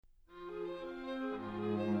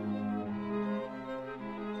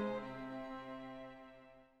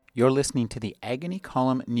You're listening to the Agony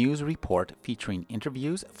Column News Report featuring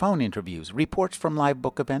interviews, phone interviews, reports from live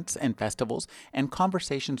book events and festivals, and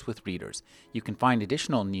conversations with readers. You can find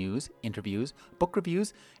additional news, interviews, book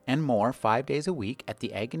reviews, and more 5 days a week at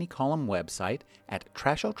the Agony Column website at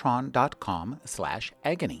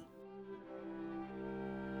trashotron.com/agony.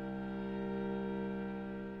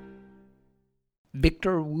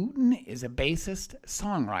 Victor Wooten is a bassist,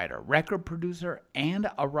 songwriter, record producer, and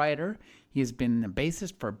a writer. He has been the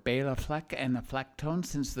bassist for Bela Fleck and the Flecktones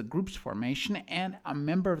since the group's formation and a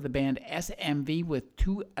member of the band SMV with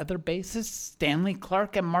two other bassists, Stanley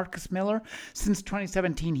Clark and Marcus Miller. Since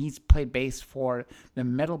 2017, he's played bass for the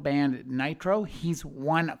metal band Nitro. He's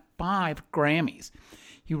won 5 Grammys.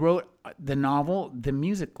 He wrote the novel The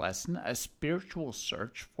Music Lesson, a spiritual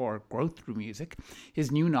search for growth through music.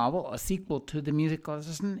 His new novel, a sequel to The Music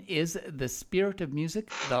Lesson, is The Spirit of Music.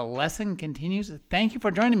 The Lesson continues. Thank you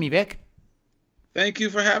for joining me, Vic. Thank you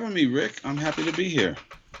for having me, Rick. I'm happy to be here.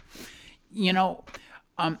 You know,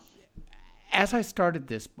 as I started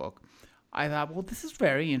this book, I thought, well, this is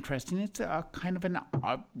very interesting. It's a kind of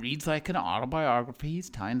reads like an autobiography. He's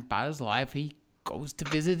telling about his life. He goes to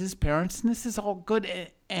visit his parents, and this is all good.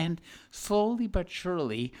 And slowly but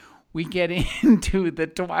surely, we get into the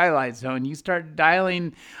Twilight Zone. You start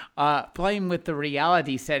playing with the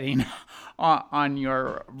reality setting on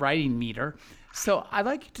your writing meter. So I'd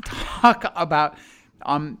like you to talk about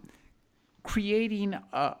creating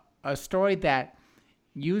a story that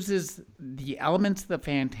uses the elements of the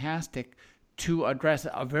fantastic to address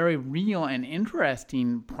a very real and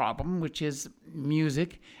interesting problem, which is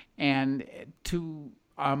music, and to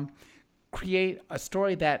create a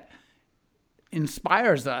story that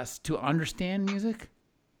inspires us to understand music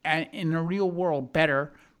and in the real world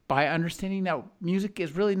better by understanding that music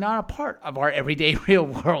is really not a part of our everyday real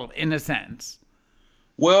world in a sense.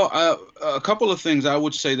 Well, a couple of things. I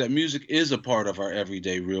would say that music is a part of our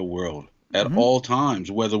everyday real world at all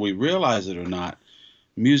times, whether we realize it or not.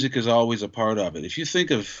 Music is always a part of it. If you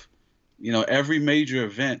think of, every major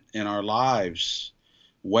event in our lives,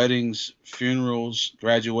 weddings, funerals,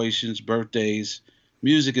 graduations, birthdays,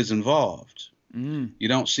 music is involved. You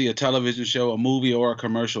don't see a television show, a movie, or a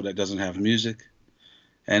commercial that doesn't have music.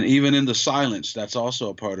 And even in the silence, that's also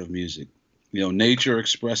a part of music. Nature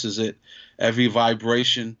expresses it. Every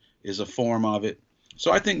vibration is a form of it.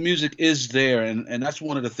 So I think music is there. And that's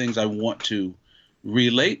one of the things I want to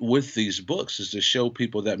relate with these books, is to show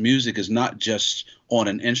people that music is not just on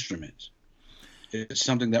an instrument. It's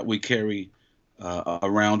something that we carry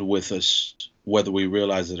around with us, whether we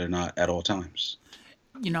realize it or not, at all times.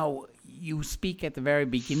 You speak at the very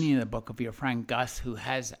beginning of the book of your friend Gus, who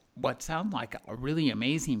has what sounds like a really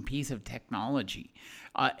amazing piece of technology.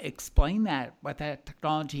 Explain what that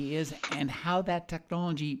technology is and how that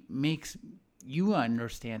technology makes you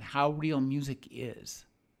understand how real music is.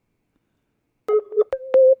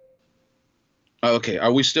 Okay,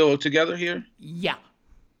 are we still together here? Yeah.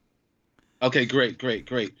 Okay, great.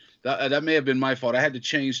 That may have been my fault. I had to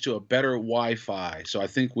change to a better Wi-Fi, so I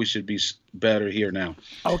think we should be better here now.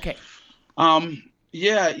 Okay. Gus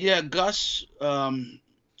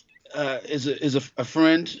is a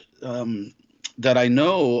friend that I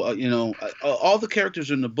know. All the characters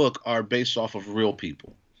in the book are based off of real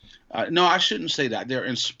people. No, I shouldn't say that. They're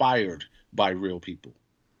inspired by real people.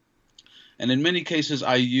 And in many cases,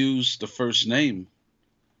 I use the first name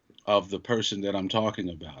of the person that I'm talking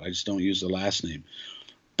about. I just don't use the last name.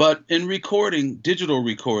 But in recording, digital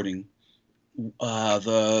recording,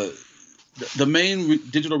 the main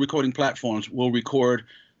digital recording platforms will record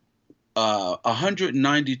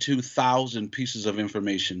 192,000 pieces of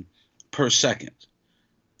information per second.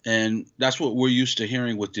 And that's what we're used to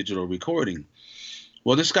hearing with digital recording.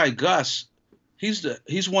 Well, this guy, Gus, he's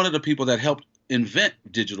one of the people that helped invent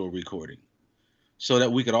digital recording so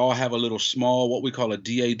that we could all have a little small, what we call a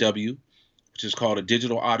DAW, which is called a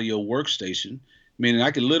digital audio workstation, meaning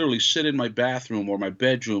I could literally sit in my bathroom or my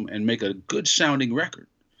bedroom and make a good sounding record.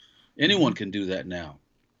 Anyone can do that now.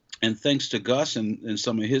 And thanks to Gus and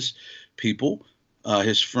some of his people,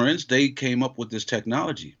 his friends, they came up with this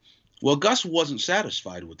technology. Well, Gus wasn't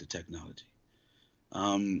satisfied with the technology.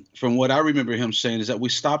 From what I remember him saying is that we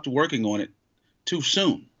stopped working on it too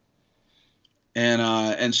soon.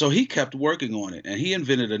 And so he kept working on it, and he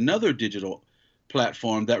invented another digital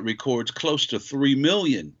platform that records close to 3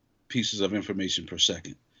 million pieces of information per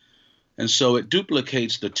second. And so it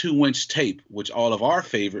duplicates the 2-inch tape, which all of our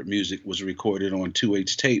favorite music was recorded on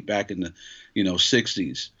 2-inch tape back in the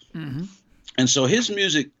 60s. Mm-hmm. And so his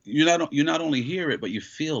music, you not only hear it, but you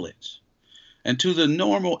feel it. And to the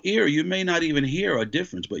normal ear, you may not even hear a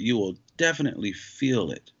difference, but you will definitely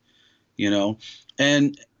feel it,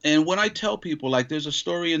 And And when I tell people, like, there's a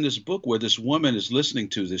story in this book where this woman is listening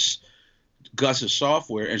to this Gus's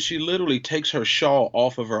software, and she literally takes her shawl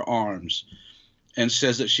off of her arms and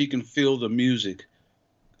says that she can feel the music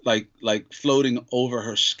like floating over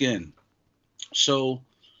her skin. So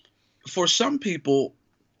for some people,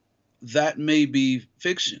 that may be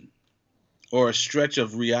fiction or a stretch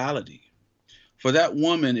of reality. For that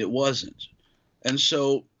woman, it wasn't. And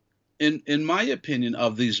so, in my opinion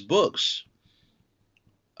of these books,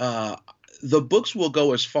 uh, the books will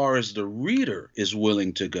go as far as the reader is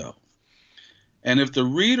willing to go. And if the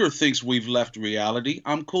reader thinks we've left reality,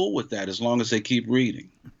 I'm cool with that as long as they keep reading.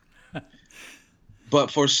 But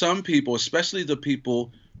for some people, especially the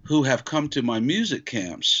people who have come to my music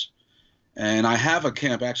camps, and I have a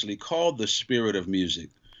camp actually called The Spirit of Music.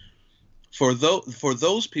 For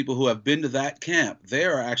those people who have been to that camp, they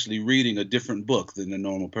are actually reading a different book than the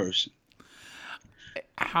normal person.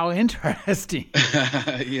 How interesting.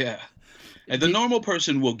 Yeah. And the normal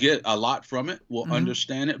person will get a lot from it, will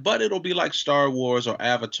understand it, but it'll be like Star Wars or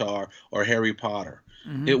Avatar or Harry Potter.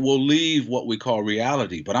 It will leave what we call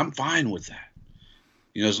reality, but I'm fine with that.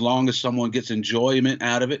 You know, as long as someone gets enjoyment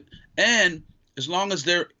out of it, and as long as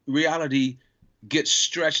their reality gets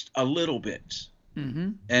stretched a little bit,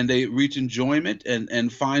 and they reach enjoyment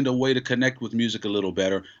and find a way to connect with music a little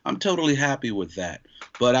better, I'm totally happy with that.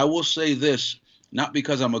 But I will say this, not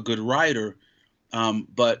because I'm a good writer,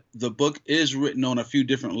 but the book is written on a few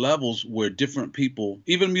different levels where different people,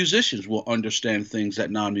 even musicians, will understand things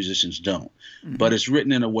that non-musicians don't. But it's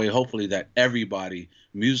written in a way, hopefully, that everybody,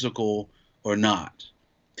 musical or not,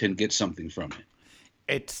 can get something from it.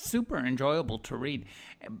 It's super enjoyable to read.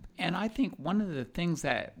 And I think one of the things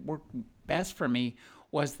that worked best for me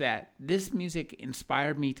was that this music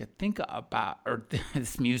inspired me to think about, or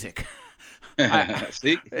this music.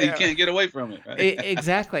 See, you can't get away from it. Right?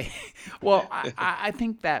 Exactly. Well, I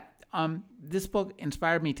think that this book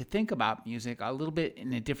inspired me to think about music a little bit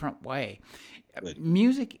in a different way. Good.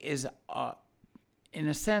 Music is, in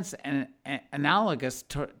a sense, analogous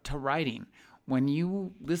to writing. When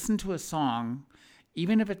you listen to a song,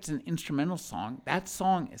 even if it's an instrumental song, that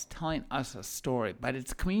song is telling us a story, but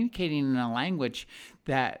it's communicating in a language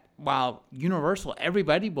that, while universal,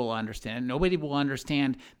 everybody will understand. Nobody will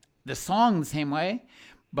understand the song the same way,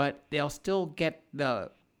 but they'll still get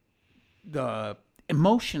the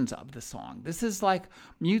emotions of the song. This is like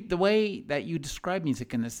the way that you describe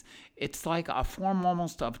music in this. It's like a form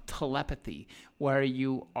almost of telepathy, where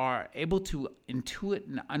you are able to intuit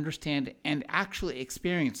and understand and actually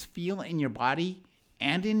experience, feel in your body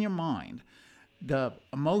and in your mind the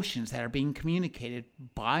emotions that are being communicated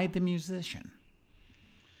by the musician.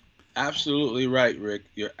 Absolutely right, Rick.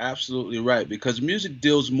 You're absolutely right, because music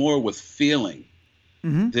deals more with feeling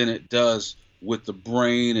than it does with the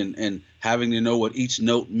brain and having to know what each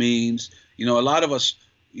note means. You know, a lot of us,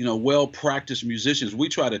 you know, well-practiced musicians, we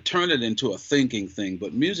try to turn it into a thinking thing,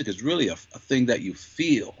 but music is really a thing that you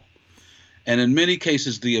feel. And in many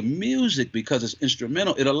cases, the music, because it's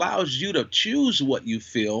instrumental, it allows you to choose what you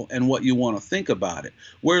feel and what you want to think about it.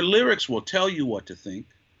 Where lyrics will tell you what to think,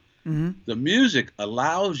 the music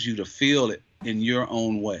allows you to feel it in your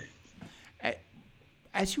own way.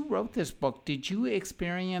 As you wrote this book, did you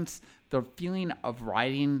experience the feeling of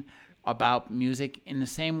writing about music in the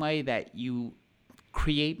same way that you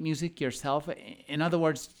create music yourself? In other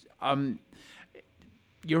words,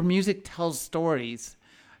 your music tells stories,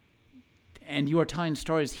 and you are telling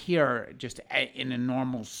stories here just in a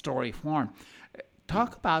normal story form.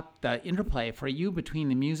 Talk about the interplay for you between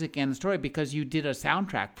the music and the story, because you did a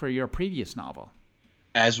soundtrack for your previous novel.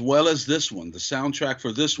 As well as this one, the soundtrack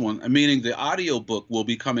for this one, meaning the audio book will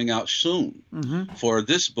be coming out soon for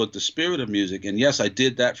this book, The Spirit of Music. And yes, I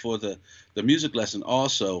did that for the music lesson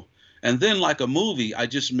also. And then, like a movie, I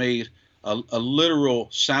just made a literal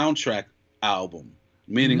soundtrack album,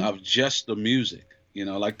 meaning of just the music, you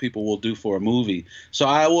know, like people will do for a movie. So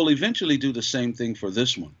I will eventually do the same thing for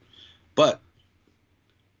this one. But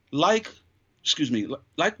like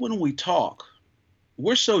when we talk,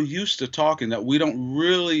 we're so used to talking that we don't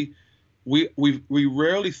really, we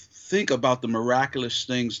rarely think about the miraculous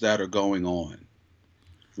things that are going on,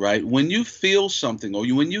 right? When you feel something or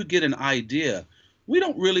when you get an idea, we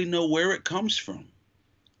don't really know where it comes from.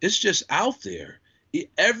 It's just out there.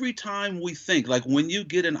 Every time we think, like when you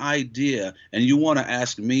get an idea and you want to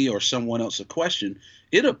ask me or someone else a question,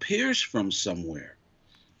 it appears from somewhere.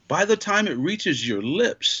 By the time it reaches your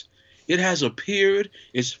lips, it has appeared,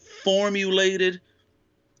 it's formulated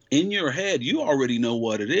in your head. You already know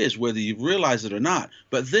what it is, whether you realize it or not.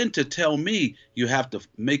 But then to tell me, you have to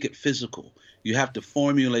make it physical. You have to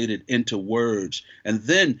formulate it into words. And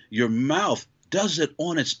then your mouth does it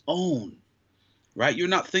on its own, right? You're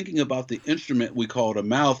not thinking about the instrument we call the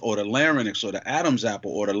mouth or the larynx or the Adam's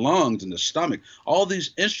apple or the lungs and the stomach. All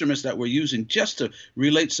these instruments that we're using just to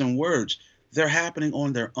relate some words, they're happening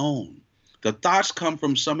on their own. The thoughts come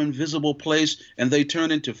from some invisible place and they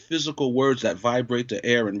turn into physical words that vibrate the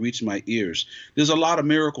air and reach my ears. There's a lot of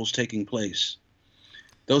miracles taking place.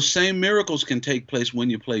 Those same miracles can take place when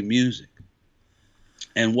you play music.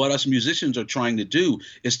 And what us musicians are trying to do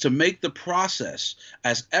is to make the process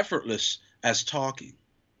as effortless as talking.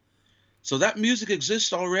 So that music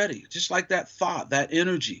exists already, just like that thought, that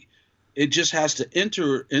energy. It just has to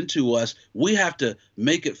enter into us. We have to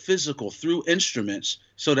make it physical through instruments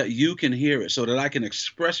so that you can hear it, so that I can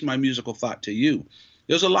express my musical thought to you.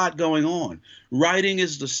 There's a lot going on. Writing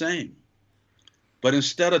is the same. But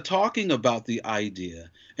instead of talking about the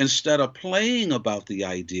idea, instead of playing about the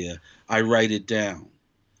idea, I write it down.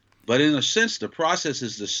 But in a sense, the process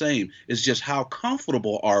is the same. It's just how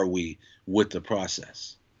comfortable are we with the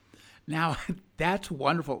process? Now, that's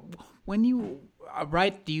wonderful. When you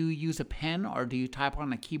write, do you use a pen or do you type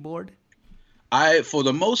on a keyboard? I, for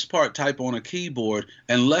the most part, type on a keyboard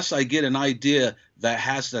unless I get an idea that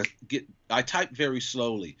has to get. I type very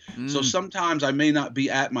slowly. So sometimes I may not be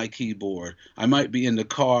at my keyboard. I might be in the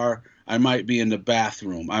car. I might be in the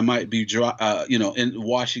bathroom. I might be, in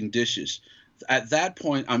washing dishes. At that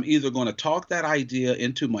point, I'm either going to talk that idea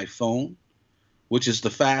into my phone, which is the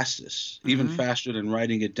fastest, even faster than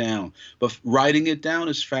writing it down. But writing it down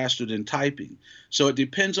is faster than typing. So it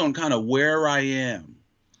depends on kind of where I am.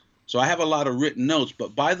 So I have a lot of written notes,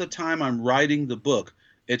 but by the time I'm writing the book,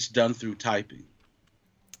 it's done through typing.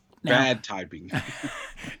 Now, bad typing.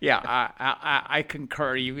 Yeah, I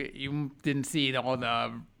concur. You didn't see all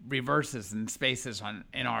the reverses and spaces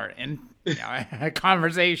in our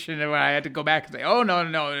conversation where I had to go back and say, oh,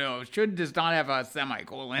 no, should does not have a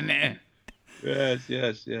semicolon in it.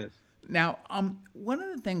 Yes. Now, one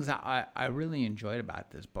of the things I really enjoyed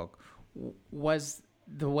about this book was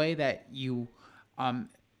the way that you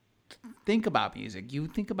think about music. You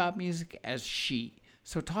think about music as she.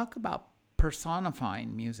 So talk about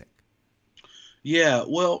personifying music. Yeah,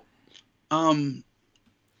 well, I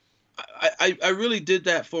really did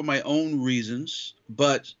that for my own reasons,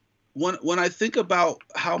 but when I think about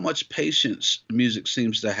how much patience music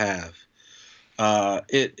seems to have,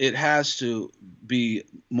 it has to be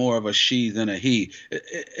more of a she than a he.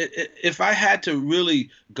 If I had to really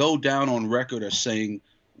go down on record as saying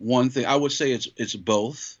one thing, I would say it's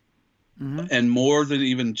both, and more than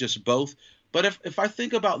even just both. But if I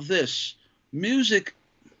think about this, music,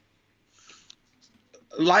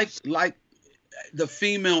 like the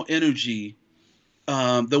female energy,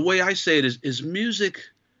 the way I say it is music,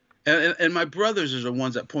 and my brothers are the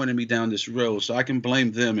ones that pointed me down this road, so I can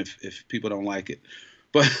blame them if people don't like it.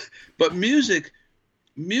 But music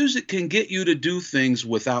can get you to do things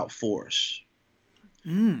without force.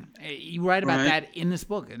 You write about that in this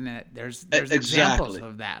book, and there's examples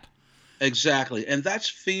of that. Exactly, and that's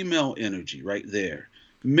female energy right there.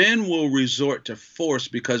 Men will resort to force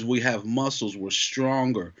because we have muscles, we're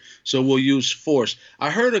stronger, so we'll use force.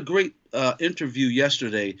 I heard a great interview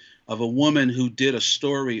yesterday of a woman who did a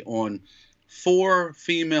story on 4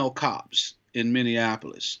 female cops in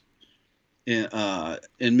Minneapolis, in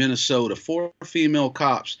Minnesota, 4 female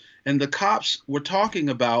cops. And the cops were talking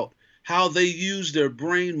about how they use their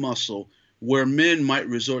brain muscle where men might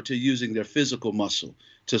resort to using their physical muscle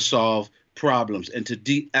to solve problems and to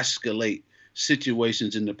de-escalate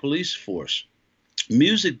situations in the police force.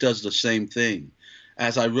 Music does the same thing.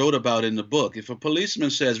 As I wrote about in the book, if a policeman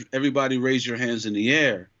says, everybody raise your hands in the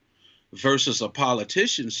air, versus a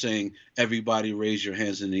politician saying, everybody raise your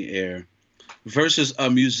hands in the air, versus a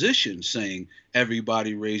musician saying,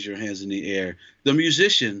 everybody raise your hands in the air, the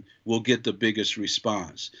musician will get the biggest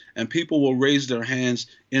response. And people will raise their hands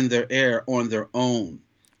in their air on their own,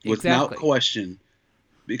 without question.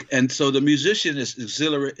 And so the musician is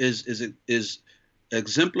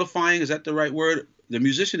exemplifying, is that the right word? The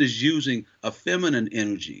musician is using a feminine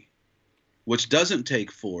energy, which doesn't take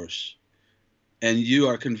force, and you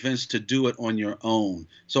are convinced to do it on your own.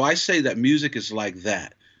 So I say that music is like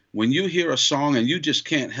that. When you hear a song and you just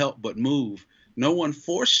can't help but move, no one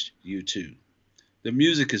forced you to. The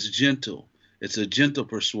music is gentle. It's a gentle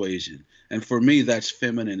persuasion. And for me, that's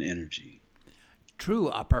feminine energy. True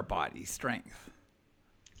upper body strength.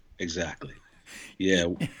 Exactly. Yeah,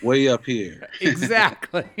 way up here.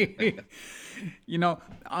 Exactly.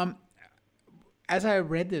 As I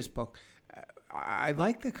read this book, I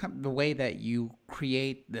like the way that you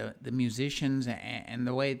create the musicians and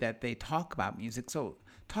the way that they talk about music. So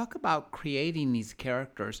talk about creating these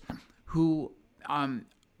characters who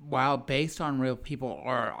while based on real people,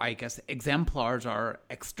 or I guess exemplars are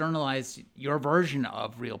externalized, your version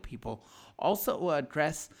of real people also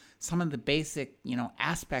address some of the basic,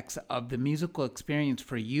 aspects of the musical experience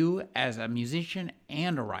for you as a musician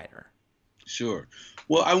and a writer. Sure.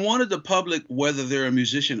 Well, I wanted the public, whether they're a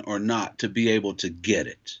musician or not, to be able to get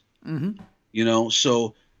it.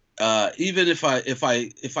 So even if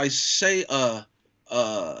I say a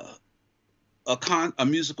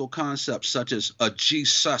musical concept such as a G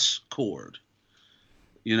sus chord,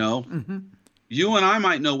 you and I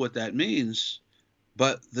might know what that means,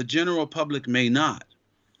 but the general public may not.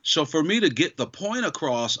 So for me to get the point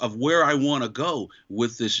across of where I want to go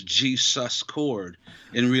with this G sus chord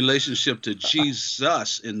in relationship to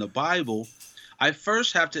Jesus in the Bible, I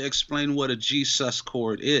first have to explain what a G sus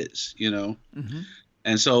chord is,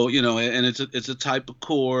 And so, and it's a type of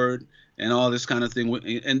chord and all this kind of thing.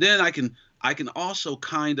 And then I can also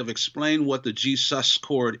kind of explain what the G sus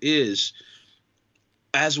chord is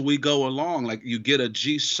as we go along. Like you get a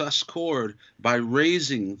G sus chord by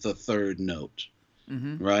raising the third note,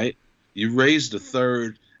 right? You raise the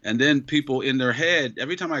third, and then people in their head,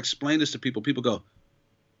 every time I explain this to people go,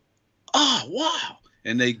 oh, wow.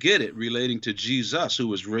 And they get it relating to Jesus, who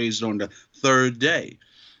was raised on the third day,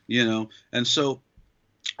 And so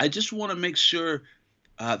I just want to make sure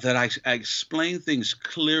that I explain things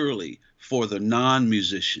clearly for the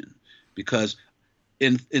non-musician, because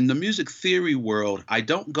in the music theory world, I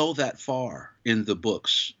don't go that far in the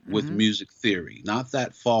books with music theory, not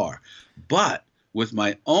that far. But with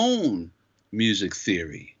my own music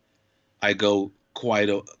theory, I go quite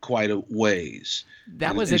a ways.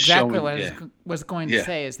 That was exactly what I was going to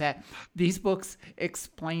say, is that these books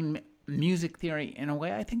explain music theory in a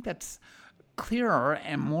way I think that's clearer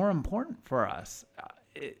and more important for us.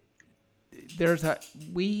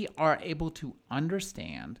 We are able to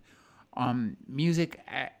understand music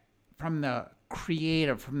from the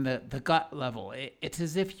creative, from the gut level. It's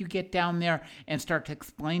as if you get down there and start to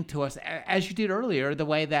explain to us, as you did earlier, the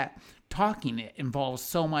way that talking involves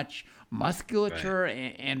so much musculature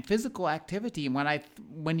and physical activity. And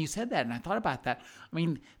when you said that, and I thought about that, I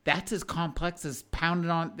mean, that's as complex as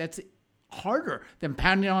that's harder than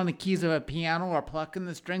pounding on the keys of a piano or plucking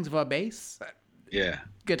the strings of a bass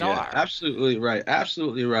guitar. Yeah, absolutely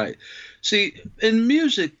right. See, in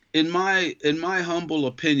music, in my humble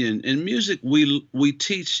opinion, in music we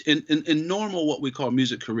teach in normal what we call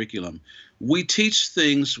music curriculum, we teach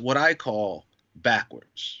things what I call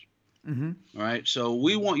backwards. All right, so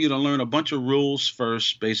we want you to learn a bunch of rules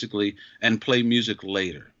first, basically, and play music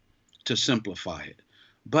later to simplify it.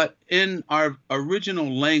 But in our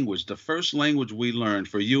original language, the first language we learned,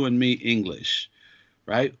 for you and me, English,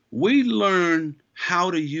 right? We learn how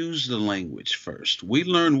to use the language first. We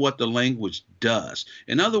learn what the language does.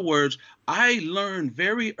 In other words, I learned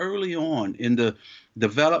very early on in the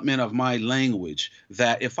development of my language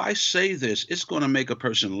that if I say this, it's going to make a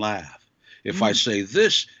person laugh. If I say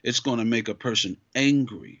this, it's going to make a person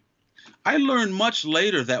angry. I learned much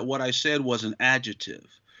later that what I said was an adjective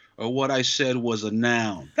or what I said was a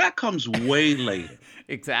noun. That comes way later.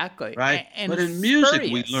 Exactly. Right? And but in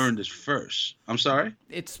music, we learned this first. I'm sorry?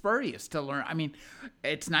 It's spurious to learn. I mean,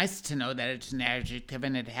 it's nice to know that it's an adjective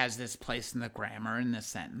and it has this place in the grammar in the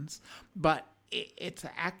sentence, but it's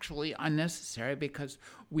actually unnecessary because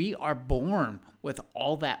we are born with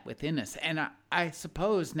all that within us. And I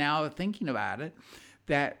suppose now, thinking about it,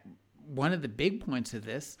 that one of the big points of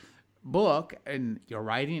this book and your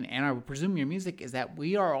writing, and I would presume your music, is that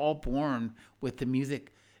we are all born with the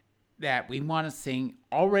music that we want to sing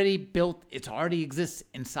already built. It already exists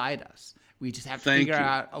inside us. We just have to figure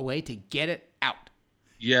out a way to get it out.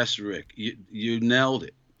 Yes, Rick, you nailed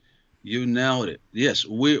it. You nailed it. Yes,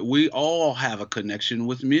 we all have a connection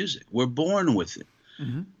with music. We're born with it.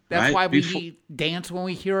 That's why we dance when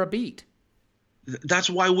we hear a beat. That's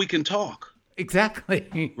why we can talk.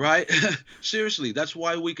 Exactly. Right? Seriously, that's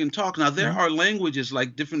why we can talk. Now, there are languages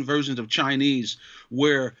like different versions of Chinese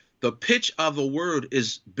where the pitch of a word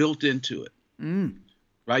is built into it.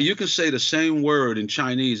 Right? You can say the same word in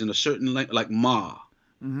Chinese in a certain like ma.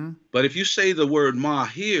 But if you say the word ma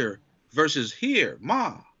here versus here,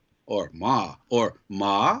 ma, or ma, or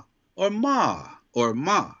ma, or ma, or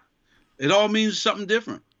ma, it all means something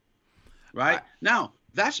different. Right? Now,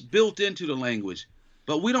 that's built into the language,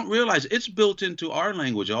 but we don't realize it's built into our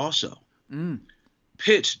language also.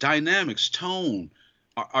 Pitch, dynamics, tone,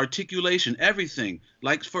 articulation, everything.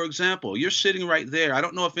 Like, for example, you're sitting right there. I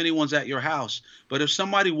don't know if anyone's at your house, but if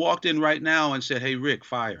somebody walked in right now and said, "Hey, Rick,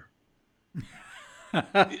 fire,"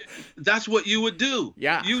 that's what you would do.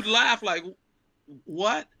 Yeah. You'd laugh like,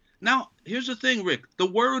 what? Now, here's the thing, Rick. The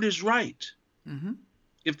word is right.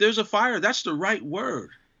 If there's a fire, that's the right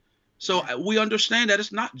word. So we understand that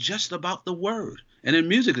it's not just about the word. And in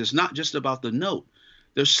music, it's not just about the note.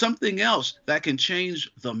 There's something else that can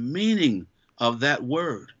change the meaning of that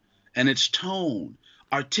word and its tone,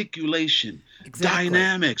 articulation, Exactly.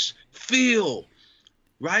 dynamics, feel,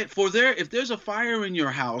 right? If there's a fire in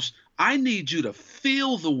your house, I need you to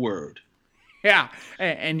feel the word. Yeah,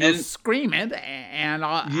 and you'll And scream it, and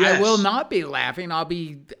I will yes, not be laughing. I'll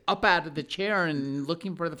be up out of the chair and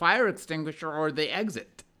looking for the fire extinguisher or the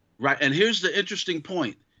exit. right. And here's the interesting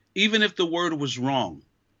point. Even if the word was wrong,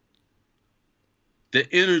 the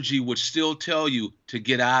energy would still tell you to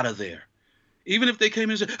get out of there. Even if they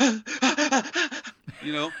came in and said,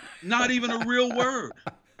 you know, not even a real word,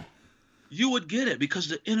 you would get it because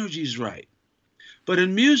the energy's right. But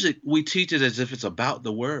in music, we teach it as if it's about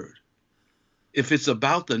the word, if it's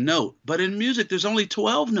about the note. But in music, there's only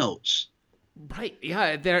 12 notes. Right?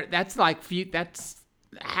 Yeah, there. That's like that's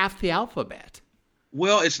half the alphabet.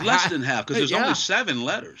 Well, it's less than half because there's Yeah, only 7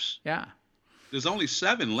 letters. yeah. There's only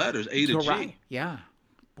 7 letters, A to You're G. right. Yeah.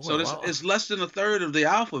 So Boy, well, it's less than a third of the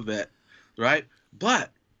alphabet, right?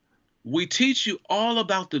 But we teach you all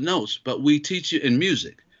about the notes, but we teach you in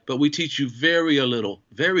music, but we teach you very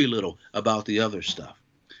little about the other stuff.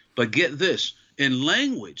 But get this, in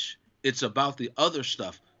language, it's about the other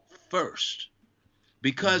stuff first.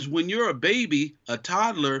 Because when you're a baby, a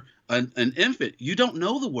toddler, an infant, you don't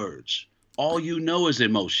know the words. All you know is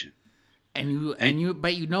emotion.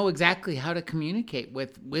 but you know exactly how to communicate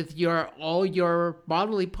with your all your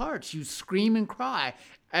bodily parts. You scream and cry,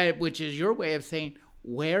 which is your way of saying,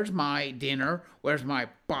 "Where's my dinner? Where's my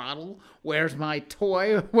bottle? Where's my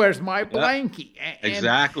toy? Where's my Yep, blankie?"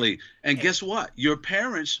 exactly. And guess what? Your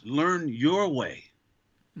parents learn your way.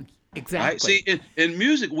 Right? See, Exactly. in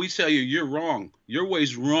music, we tell you you're wrong. Your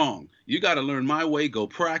way's wrong. You got to learn my way. Go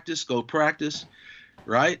practice.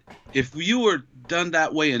 Right? If you were done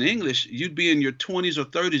that way in English, you'd be in your 20s or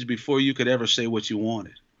 30s before you could ever say what you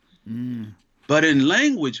wanted. But in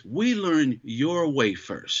language, we learn your way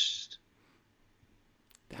first.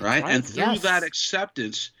 That's Right? right. And through that Yes.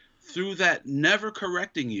 acceptance, through that never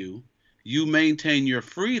correcting you, you maintain your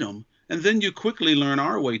freedom. And then you quickly learn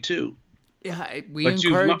our way too. Yeah, we But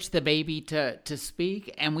you've encourage the baby to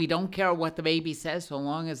speak, and we don't care what the baby says so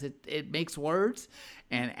long as it makes words.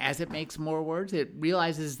 And as it makes more words, it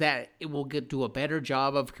realizes that it will do a better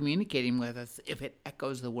job of communicating with us if it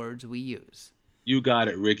echoes the words we use. You got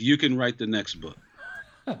it, Rick. You can write the next book.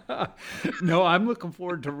 No, I'm looking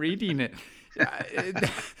forward to reading it.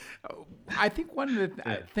 I think one of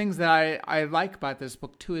the things that I like about this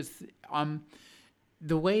book too is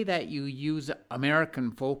the way that you use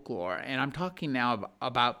American folklore, and I'm talking now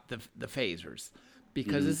about the phasers,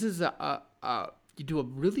 because this is you do a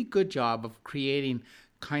really good job of creating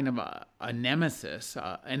kind of a nemesis,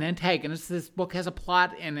 an antagonist. This book has a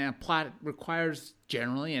plot, and a plot requires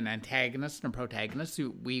generally an antagonist and a protagonist.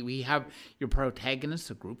 We have your protagonist,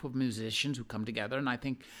 a group of musicians who come together, and I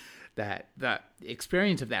think that the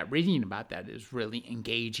experience of that, reading about that, is really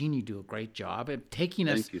engaging. You do a great job of taking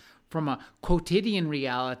us Thank you. from a quotidian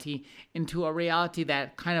reality into a reality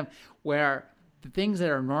that kind of where the things that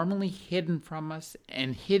are normally hidden from us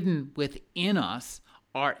and hidden within us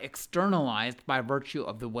are externalized by virtue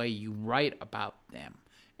of the way you write about them.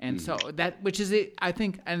 And so that, which is, I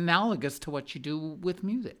think, analogous to what you do with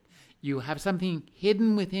music. You have something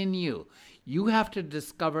hidden within you. You have to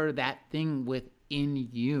discover that thing within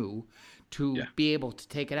you to Yeah. be able to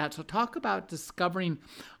take it out. So talk about discovering,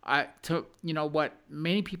 what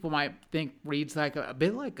many people might think reads like a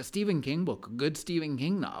bit like a Stephen King book, a good Stephen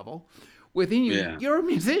King novel. Within you, Yeah. you're a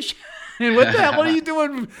musician. And what the hell? What are you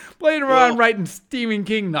doing playing around Well, writing Stephen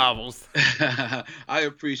King novels? I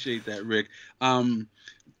appreciate that, Rick.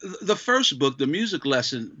 The first book, The Music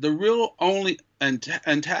Lesson, the real only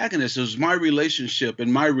antagonist is my relationship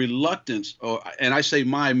and my reluctance, and I say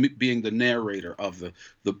my being the narrator of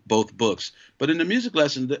the both books. But in The Music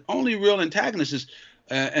Lesson, the only real antagonist is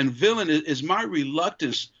and villain is my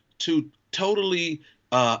reluctance to totally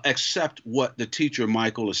accept what the teacher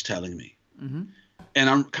Michael is telling me. And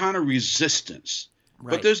I'm kind of resistance,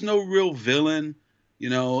 but Right. there's no real villain,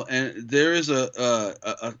 and there is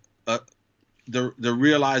the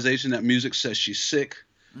realization that music says she's sick.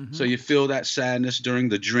 So you feel that sadness during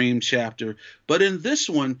the dream chapter. But in this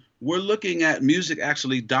one, we're looking at music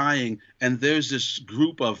actually dying. And there's this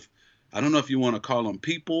group of, I don't know if you want to call them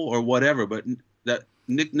people or whatever, but that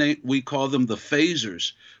nickname, we call them the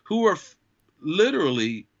phasers, who are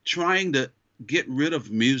literally trying to get rid of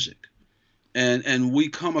music. And we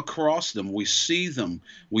come across them, we see them,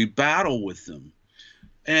 we battle with them.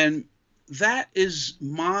 And that is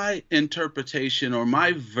my interpretation or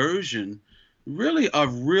my version really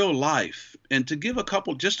of real life. And to give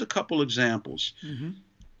just a couple examples, Mm-hmm.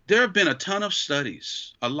 there have been a ton of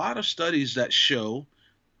studies, a lot of studies that show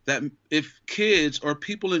that if kids or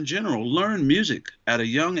people in general learn music at a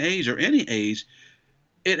young age or any age,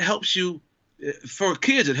 it helps you, for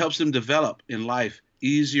kids, it helps them develop in life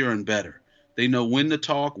easier and better. They know when to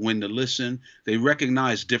talk, when to listen. They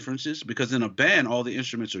recognize differences because in a band, all the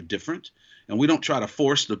instruments are different. And we don't try to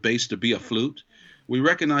force the bass to be a flute. We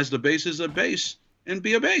recognize the bass is a bass and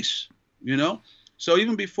be a bass, you know? So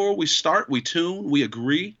even before we start, we tune, we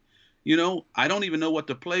agree. You know, I don't even know what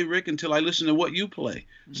to play, Rick, until I listen to what you play.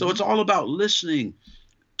 Mm-hmm. So it's all about listening,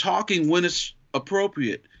 talking when it's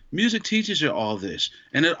appropriate. Music teaches you all this.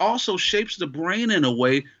 And it also shapes the brain in a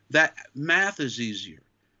way that math is easier.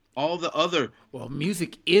 All the other... Well,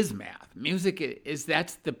 music is math.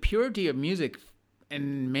 That's the purity of music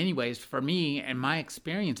in many ways for me, and my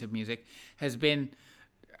experience of music has been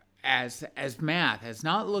as math, as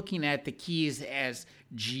not looking at the keys as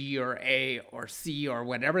G or A or C or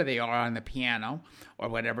whatever they are on the piano or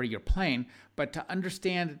whatever you're playing, but to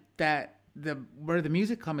understand that where the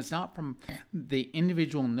music comes is not from the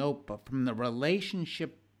individual note, but from the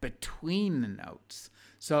relationship between the notes.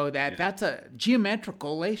 So that's a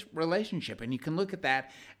geometrical relationship, and you can look at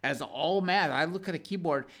that as all math. I look at a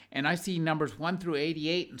keyboard and I see numbers 1 through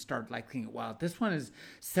 88 and start like thinking, wow, this one is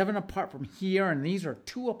 7 apart from here, and these are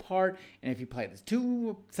 2 apart. And if you play this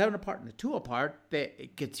 7 apart and the 2 apart,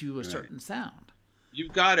 it gets you a certain sound.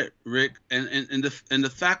 You've got it, Rick. And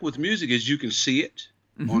the fact with music is you can see it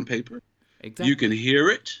on paper, exactly. You can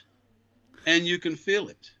hear it, and you can feel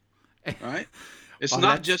it, right? It's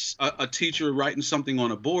not just a teacher writing something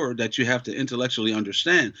on a board that you have to intellectually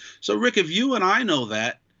understand. So, Rick, if you and I know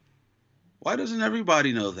that, why doesn't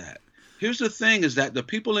everybody know that? Here's the thing is that the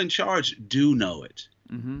people in charge do know it.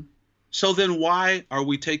 Mm-hmm. So then why are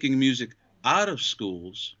we taking music out of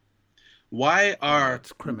schools? Why are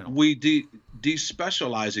we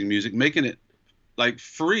despecializing music, making it like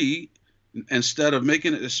free instead of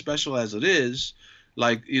making it as special as it is?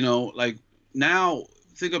 Like, you know, like now...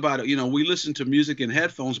 Think about it. You know, we listen to music in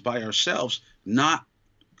headphones by ourselves, not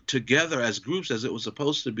together as groups as it was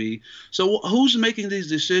supposed to be. So who's making these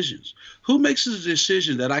decisions? Who makes the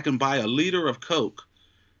decision that I can buy a liter of Coke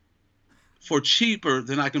for cheaper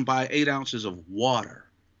than I can buy 8 ounces of water?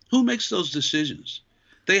 Who makes those decisions?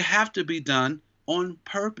 They have to be done on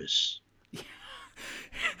purpose.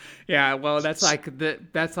 Yeah, well, that's like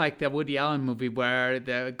the Woody Allen movie where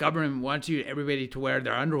the government wants everybody to wear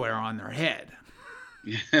their underwear on their head.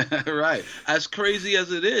 Yeah, right. As crazy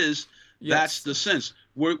as it is, yes. That's the sense.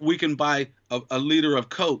 We can buy a liter of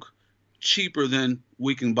Coke cheaper than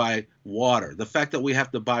we can buy water. The fact that we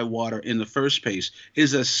have to buy water in the first place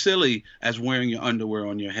is as silly as wearing your underwear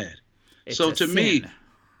on your head. So to me,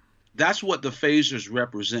 that's what the phasers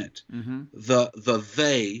represent. Mm-hmm. The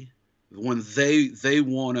they, when they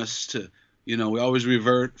want us to, you know, we always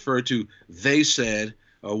refer to they said,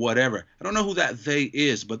 or whatever. I don't know who that they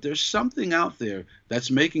is, but there's something out there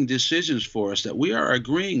that's making decisions for us that we are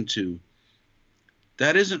agreeing to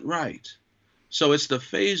that isn't right. So it's the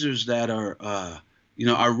phasers that are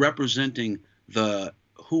representing the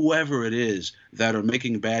whoever it is that are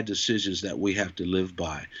making bad decisions that we have to live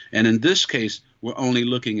by. And in this case, we're only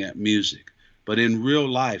looking at music. But in real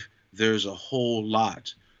life, there's a whole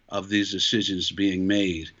lot of these decisions being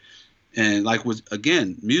made. And like with,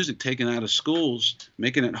 again, music taken out of schools,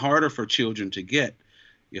 making it harder for children to get.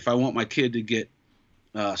 If I want my kid to get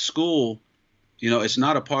school, you know, it's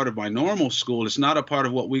not a part of my normal school. It's not a part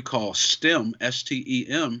of what we call STEM,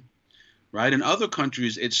 S-T-E-M, right? In other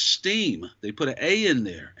countries, it's STEAM. They put an A in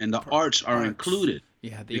there, and the arts are included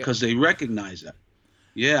because they recognize that.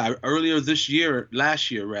 Yeah,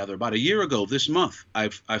 last year, about a year ago, this month, I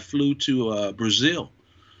flew to Brazil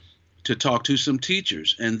to talk to some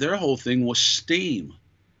teachers, and their whole thing was STEAM,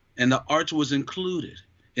 and the arts was included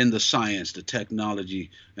in the science, the technology,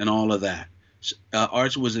 and all of that.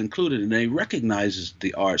 Arts was included, and they recognizes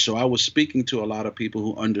the art. So I was speaking to a lot of people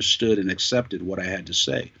who understood and accepted what I had to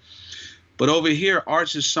say. But over here,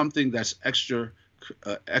 arts is something that's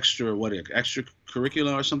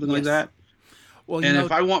extracurricular or something like that. Well, and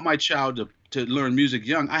if I want my child to learn music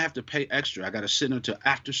young, I have to pay extra. I got to send them to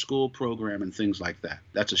after-school program and things like that.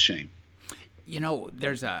 That's a shame. You know,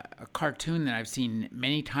 there's a cartoon that I've seen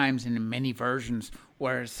many times in many versions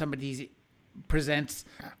where somebody presents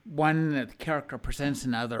the character presents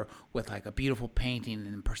another with like a beautiful painting,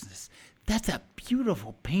 and the person says, "That's a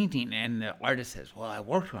beautiful painting," and the artist says, "Well, I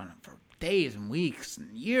worked on it for days and weeks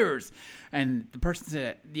and years. And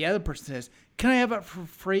the other person says, "Can I have it for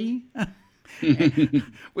free?"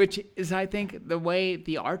 Which is, I think, the way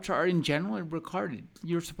the arts are in general regarded.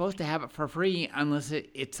 You're supposed to have it for free unless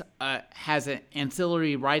it has an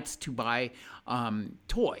ancillary rights to buy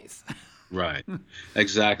toys. Right.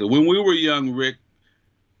 Exactly. When we were young, Rick,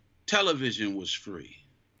 television was free,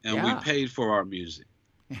 and we paid for our music.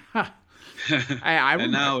 I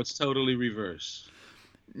And now it's totally reversed.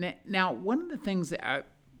 Now, one of the things that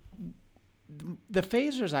the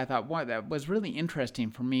phasers, I thought one that was really interesting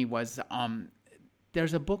for me was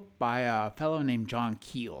there's a book by a fellow named John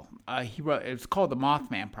Keel. He wrote, it's called The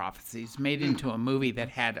Mothman Prophecies, made into a movie that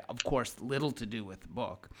had, of course, little to do with the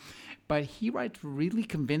book. But he writes really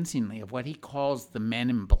convincingly of what he calls the Men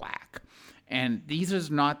in Black. And these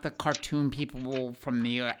are not the cartoon people from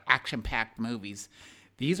the action-packed movies.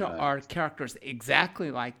 These are characters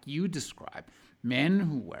exactly like you describe. Men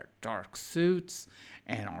who wear dark suits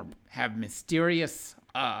and have mysterious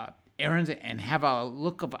errands and have a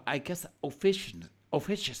look of, I guess,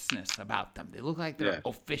 officiousness about them. They look like they're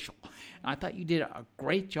official. And I thought you did a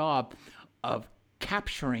great job of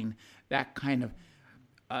capturing that kind of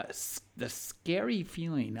the scary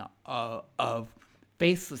feeling of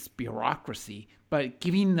faceless bureaucracy, but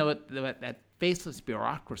giving that faceless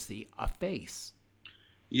bureaucracy a face.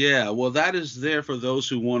 Yeah, well, that is there for those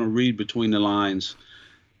who want to read between the lines.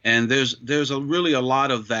 And there's really a lot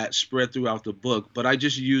of that spread throughout the book, but I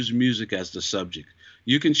just use music as the subject.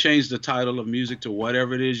 You can change the title of music to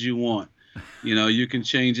whatever it is you want. You can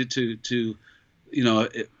change it to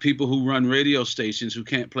people who run radio stations who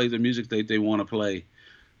can't play the music they want to play,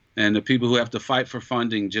 and the people who have to fight for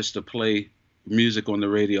funding just to play music on the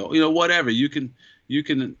radio. Whatever. You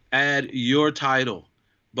can add your title.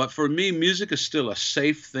 But for me, music is still a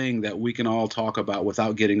safe thing that we can all talk about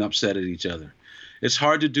without getting upset at each other. It's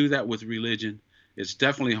hard to do that with religion. It's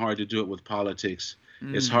definitely hard to do it with politics.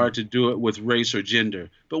 It's hard to do it with race or gender.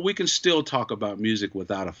 But we can still talk about music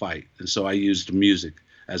without a fight. And so I used music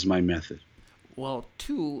as my method. Well,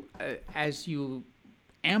 too, as you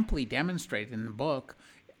amply demonstrate in the book,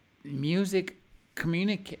 music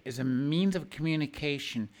is a means of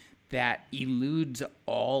communication that eludes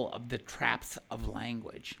all of the traps of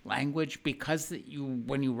language. Language, because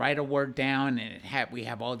when you write a word down and we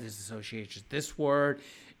have all these associations. This word,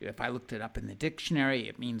 if I looked it up in the dictionary,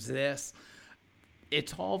 it means this.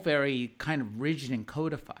 It's all very kind of rigid and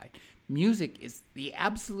codified. Music is the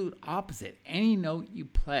absolute opposite. Any note you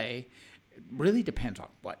play really depends on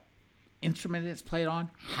what instrument it's played on,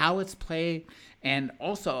 how it's played, and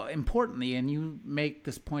also, importantly, and you make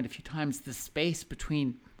this point a few times, the space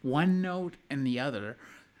between one note and the other.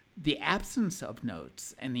 The absence of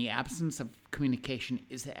notes and the absence of communication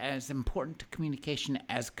is as important to communication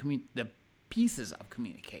as the pieces of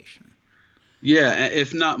communication. Yeah,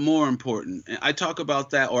 if not more important. I talk about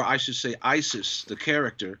that, or I should say Isis, the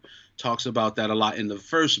character, talks about that a lot in the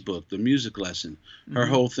first book, The Music Lesson. Her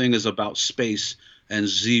whole thing is about space and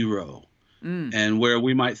zero. And where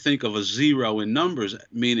we might think of a zero in numbers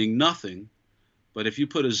meaning nothing, but if you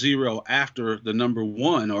put a zero after the number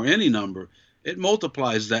 1 or any number, it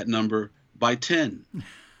multiplies that number by 10.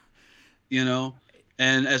 And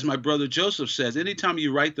as my brother Joseph says, anytime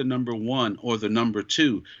you write the number 1 or the number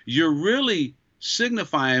 2, you're really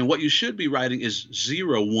signifying what you should be writing is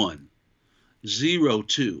 0-1,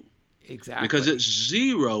 0-2. Exactly. Because it's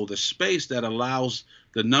zero, the space that allows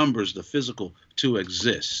the numbers, the physical, to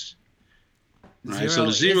exist. Right? So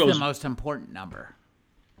the zero is the most important number.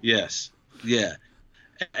 Yes. Yeah.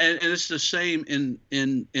 And it's the same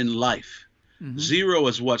in life. Zero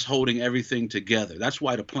is what's holding everything together. That's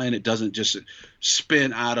why the planet doesn't just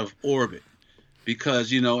spin out of orbit,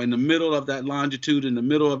 because in the middle of that longitude, in the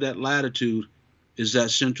middle of that latitude, is that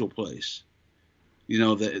central place.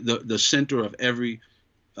 The center of every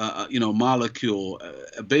molecule,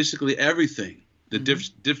 basically everything.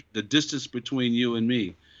 The the distance between you and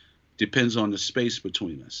me depends on the space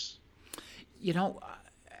between us.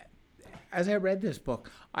 As I read this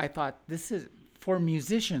book, I thought for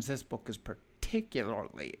musicians, this book is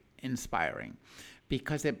particularly inspiring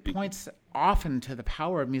because it points often to the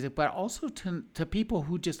power of music, but also to people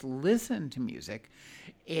who just listen to music.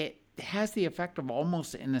 It has the effect of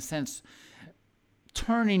almost, in a sense,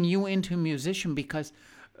 turning you into a musician, because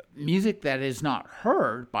music that is not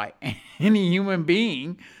heard by any human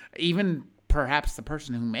being, even perhaps the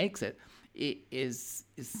person who makes it, is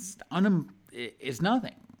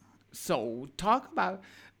nothing. So talk about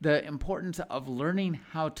the importance of learning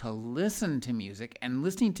how to listen to music and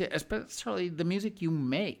listening to especially the music you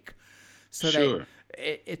make. So Sure. that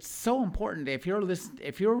it's so important. If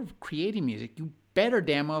you're creating music, you better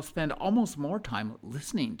damn well spend almost more time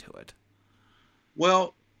listening to it.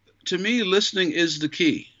 Well, to me, listening is the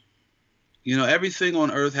key. You know, everything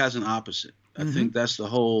on earth has an opposite. I Mm-hmm. think that's the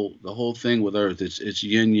whole thing with earth. It's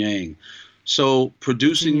yin yang. So It's in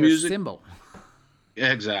producing your music, symbol.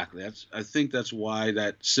 yeah, exactly. I think that's why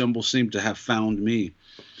that symbol seemed to have found me.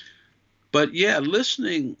 But yeah,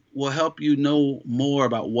 listening will help you know more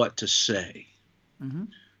about what to say.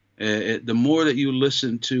 Mm-hmm. The more that you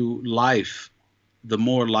listen to life, the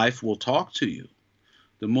more life will talk to you.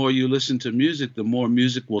 The more you listen to music, the more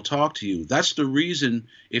music will talk to you. That's the reason,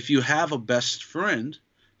 if you have a best friend,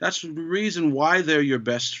 that's the reason why they're your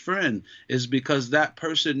best friend, is because that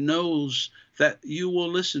person knows that you will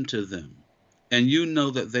listen to them and you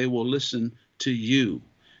know that they will listen to you.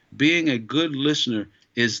 Being a good listener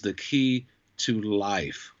is the key to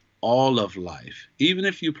life, all of life. Even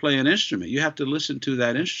if you play an instrument, you have to listen to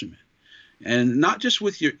that instrument. And not just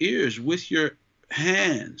with your ears, with your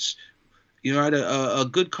hands. You know, right? A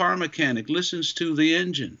good car mechanic listens to the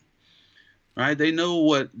engine, right? They know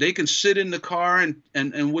what they can sit in the car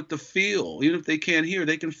and with the feel, even if they can't hear,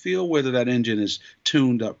 they can feel whether that engine is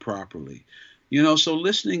tuned up properly. You know, so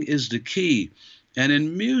listening is the key. And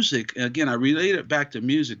in music, again, I relate it back to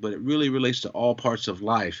music, but it really relates to all parts of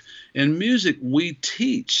life. In music, we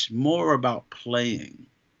teach more about playing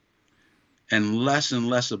and less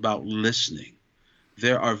about listening.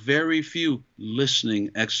 There are very few listening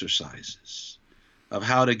exercises of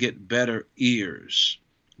how to get better ears,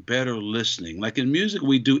 better listening. Like in music,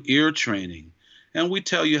 we do ear training, and we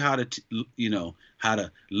tell you how to, how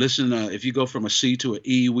to listen. If you go from a C to an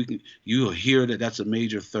E, you'll hear that that's a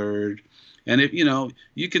major third, and if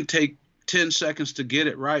you can take 10 seconds to get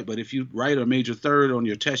it right, but if you write a major third on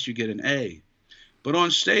your test, you get an A. But on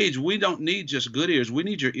stage, we don't need just good ears. We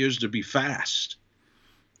need your ears to be fast.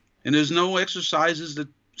 And there's no exercises that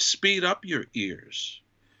speed up your ears,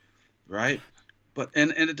 right? But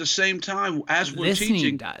and at the same time, as we're Listening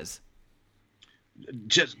teaching, does.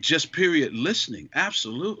 just period listening,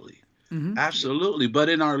 absolutely, Mm-hmm. absolutely. But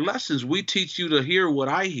in our lessons, we teach you to hear what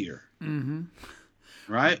I hear, Mm-hmm.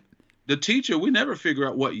 right? The teacher, we never figure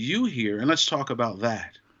out what you hear, and let's talk about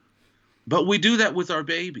that. But we do that with our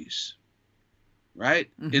babies, right?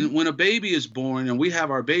 Mm-hmm. And when a baby is born and we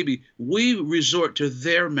have our baby, we resort to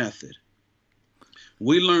their method.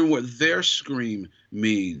 We learn what their scream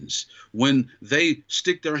means. When they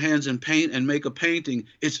stick their hands in paint and make a painting,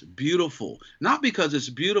 it's beautiful. Not because it's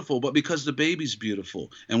beautiful, but because the baby's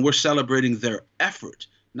beautiful. And we're celebrating their effort,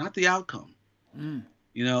 not the outcome. Mm.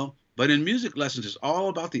 But in music lessons, it's all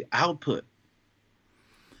about the output.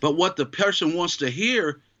 But what the person wants to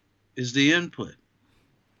hear is the input.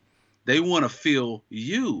 They want to feel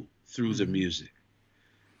you through the music.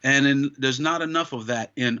 And there's not enough of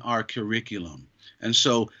that in our curriculum. And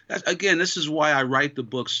so, again, this is why I write the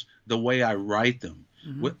books the way I write them.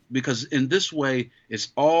 Mm-hmm. Because in this way,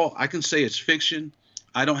 it's all, I can say it's fiction.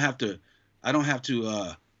 I don't have to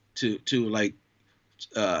take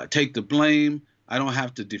the blame. I don't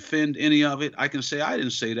have to defend any of it. I can say, I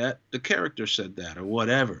didn't say that. The character said that or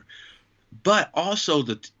whatever. But also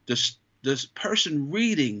this person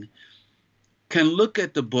reading can look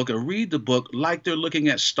at the book or read the book like they're looking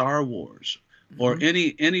at Star Wars or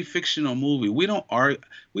any fictional movie. We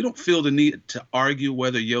don't feel the need to argue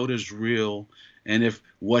whether Yoda's real and if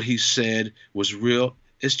what he said was real.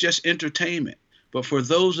 It's just entertainment. But for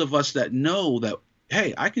those of us that know that,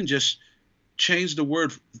 hey, I can just change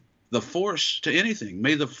the force to anything.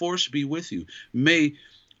 May the force be with you. May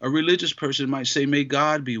a religious person might say, may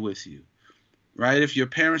God be with you, right? If your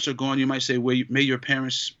parents are gone, you might say, may your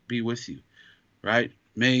parents be with you. Right?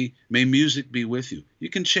 May music be with you. You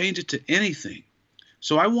can change it to anything.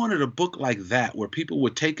 So I wanted a book like that where people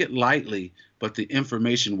would take it lightly, but the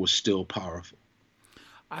information was still powerful.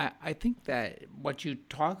 I think that what you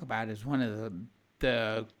talk about is one of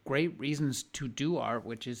the great reasons to do art,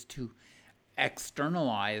 which is to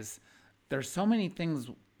externalize. There's so many things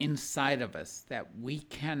inside of us that we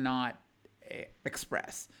cannot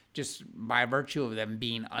express just by virtue of them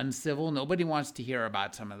being uncivil. Nobody wants to hear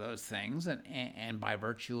about some of those things, and by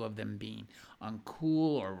virtue of them being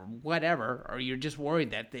uncool or whatever, or you're just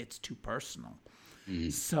worried that it's too personal. Mm-hmm.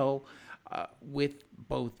 So with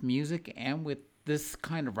both music and with this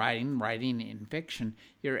kind of writing in fiction,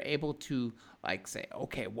 you're able to like say,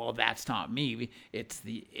 okay, well, that's not me. It's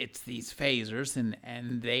these phasers,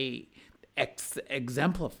 and they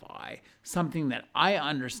exemplify something that I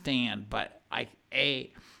understand, but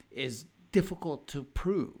is difficult to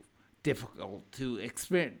prove, difficult to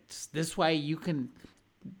experience. This way you can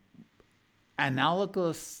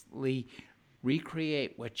analogously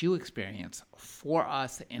recreate what you experience for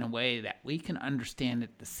us in a way that we can understand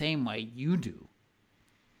it the same way you do.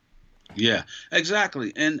 Yeah,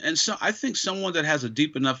 exactly. And so I think someone that has a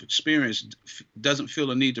deep enough experience doesn't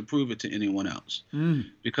feel a need to prove it to anyone else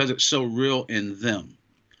because it's so real in them.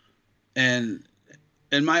 And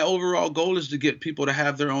my overall goal is to get people to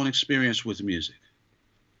have their own experience with music.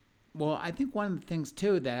 Well, I think one of the things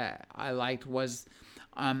too that I liked was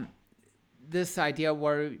this idea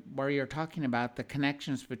where you're talking about the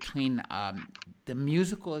connections between the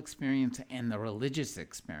musical experience and the religious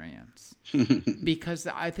experience, because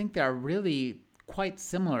I think they're really quite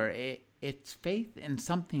similar. It's faith in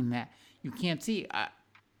something that you can't see. I'm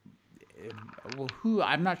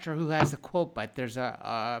not sure who has the quote, but there's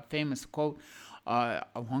a famous quote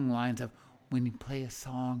along the lines of, "When you play a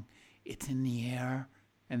song, it's in the air,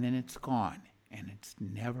 and then it's gone, and it's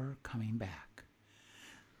never coming back."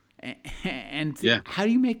 And how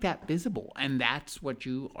do you make that visible? And that's what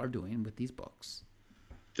you are doing with these books.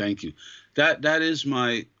 Thank you. That is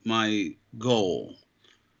my goal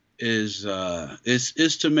is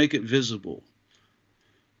to make it visible.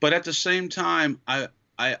 But at the same time, I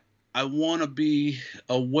want to be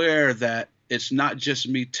aware that it's not just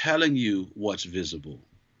me telling you what's visible,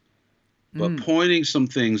 but pointing some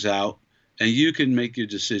things out, and you can make your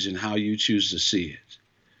decision how you choose to see it.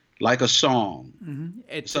 Like a song.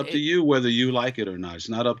 It's up to you whether you like it or not. It's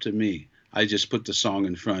not up to me. I just put the song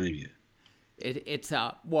in front of you.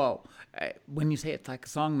 When you say it's like a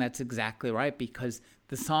song, that's exactly right, because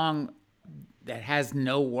the song that has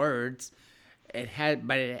no words,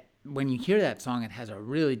 when you hear that song, it has a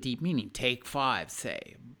really deep meaning. Take 5,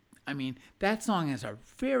 say. I mean, that song has a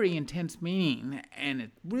very intense meaning, and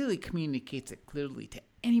it really communicates it clearly to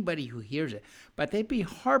anybody who hears it. But they'd be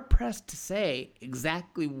hard-pressed to say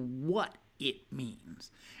exactly what it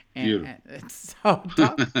means. And it's so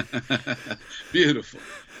tough. Beautiful.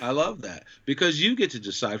 I love that. Because you get to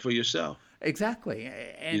decide for yourself. Exactly.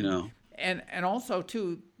 And, and also,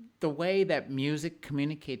 too, the way that music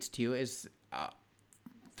communicates to you is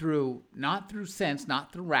not through sense,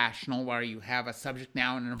 not through rational, where you have a subject,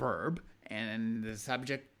 noun, and a verb, and the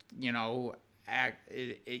subject,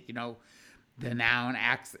 the noun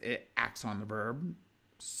acts on the verb.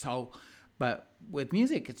 So, but with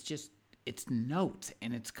music, it's notes,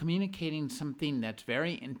 and it's communicating something that's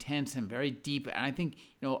very intense and very deep. And I think,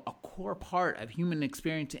 a core part of human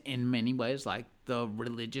experience in many ways, like the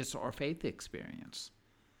religious or faith experience.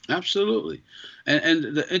 Absolutely.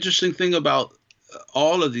 And the interesting thing about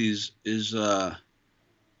all of these is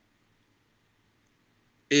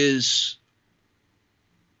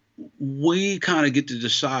we kind of get to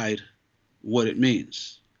decide what it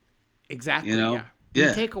means. Exactly. Yeah.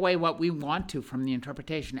 We take away what we want to from the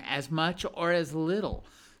interpretation, as much or as little.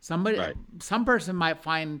 Some person might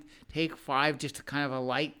find Take 5 just a kind of a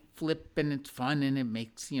light flip, and it's fun, and it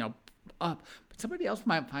makes up. But somebody else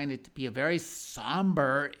might find it to be a very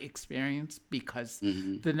somber experience because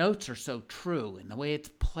the notes are so true and the way it's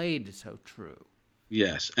played is so true.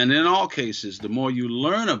 Yes, and in all cases, the more you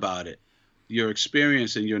learn about it, your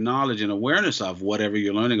experience and your knowledge and awareness of whatever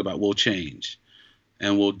you're learning about will change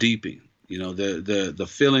and will deepen. The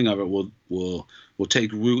feeling of it will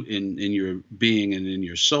take root in your being and in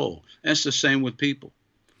your soul. And it's the same with people.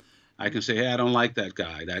 I can say, hey, I don't like that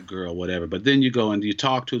guy, that girl, whatever. But then you go and you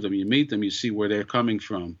talk to them, you meet them, you see where they're coming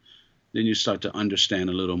from. Then you start to understand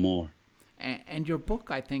a little more. And your book,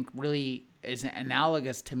 I think, really is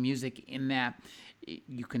analogous to music in that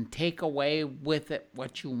you can take away with it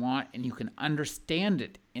what you want, and you can understand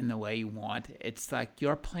it in the way you want. It's like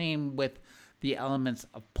you're playing with the elements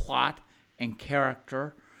of plot and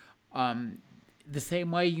character the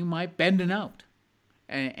same way you might bend a note.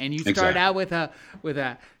 And you start out with a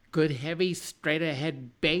good, heavy,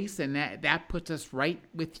 straight-ahead bass, and that puts us right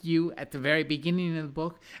with you at the very beginning of the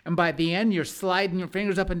book. And by the end, you're sliding your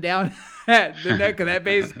fingers up and down the neck of that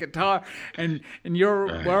bass guitar, and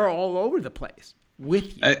we're all over the place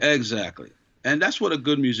with you. Exactly. And that's what a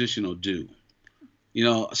good musician will do.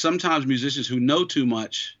 Sometimes musicians who know too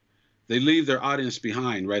much, they leave their audience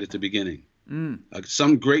behind right at the beginning. Like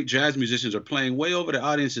some great jazz musicians are playing way over the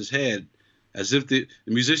audience's head, as if the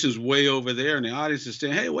musician's way over there and the audience is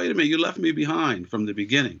saying, hey, wait a minute, you left me behind from the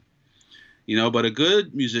beginning. But a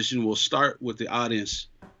good musician will start with the audience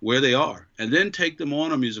where they are and then take them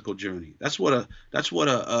on a musical journey. That's what a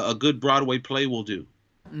good Broadway play will do.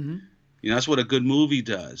 Mm-hmm. That's what a good movie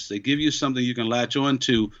does. They give you something you can latch on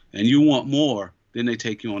to and you want more, then they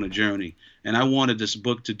take you on a journey. And I wanted this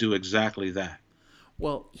book to do exactly that.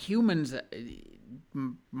 Well, humans,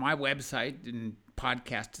 my website and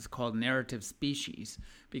podcast is called Narrative Species,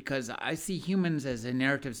 because I see humans as a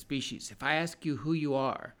narrative species. If I ask you who you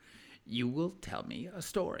are, you will tell me a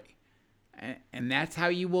story. And that's how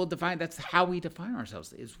you will define, that's how we define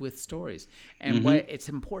ourselves, is with stories. And what it's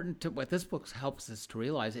important to, what this book helps us to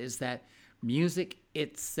realize is that music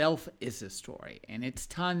itself is a story, and it's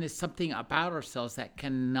telling us something about ourselves that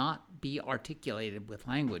cannot be articulated with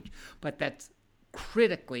language, but that's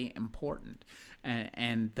critically important.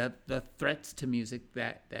 And the threats to music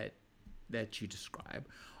that you describe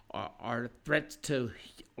are threats to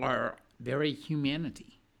our very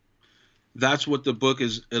humanity. That's what the book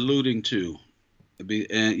is alluding to.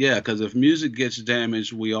 And yeah, because if music gets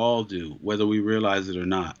damaged, we all do, whether we realize it or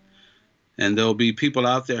not. And there'll be people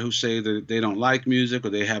out there who say that they don't like music or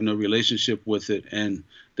they have no relationship with it, and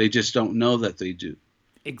they just don't know that they do.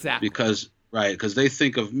 Exactly. Because they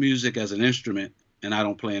think of music as an instrument, and I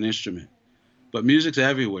don't play an instrument. But music's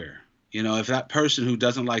everywhere. You know, if that person who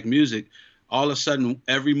doesn't like music, all of a sudden,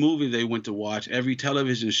 every movie they went to watch, every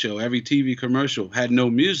television show, every TV commercial had no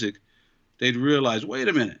music, they'd realize, wait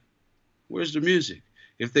a minute, where's the music?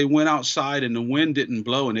 If they went outside and the wind didn't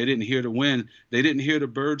blow and they didn't hear the wind, they didn't hear the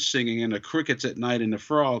birds singing and the crickets at night and the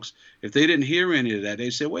frogs, if they didn't hear any of that,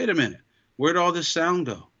 they'd say, wait a minute, where'd all this sound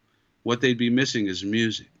go? What they'd be missing is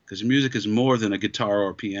music, because music is more than a guitar or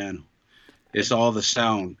a piano. It's all the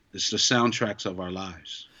sound. It's the soundtracks of our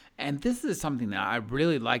lives. And this is something that I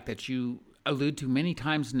really like that you allude to many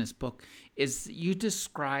times in this book, is you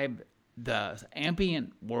describe the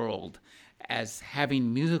ambient world as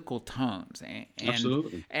having musical tones. And,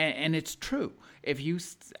 Absolutely. And it's true.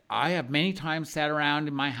 I have many times sat around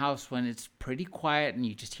in my house when it's pretty quiet and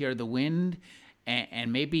you just hear the wind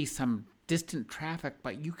and maybe some distant traffic,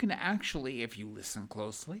 but you can actually, if you listen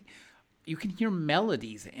closely, you can hear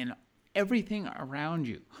melodies in everything around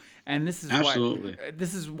you. And this is Absolutely.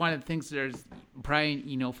 This is one of the things that Brian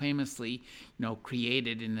Eno famously,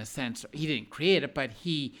 created, in a sense. He didn't create it, but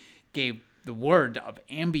he gave the word of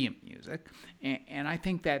ambient music. And I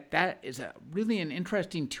think that is really an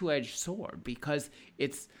interesting two-edged sword, because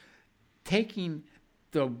it's taking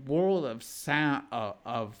the world of sound,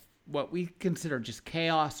 of what we consider just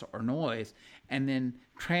chaos or noise, and then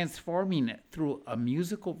transforming it through a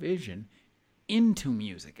musical vision into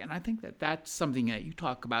music. And I think that's something that you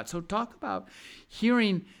talk about. So talk about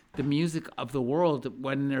hearing the music of the world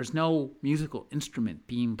when there's no musical instrument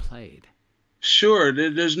being played. Sure,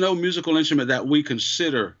 there's no musical instrument that we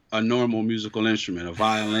consider a normal musical instrument, a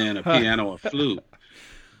violin, a piano, a flute.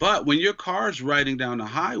 But when your car's riding down the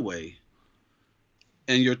highway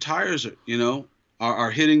and your tires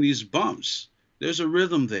are hitting these bumps, there's a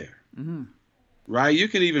rhythm there, right? You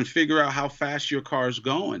can even figure out how fast your car's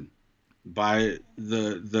going by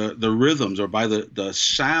the rhythms, or by the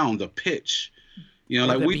sound, the pitch. Or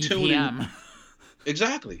like we BPM. tune in.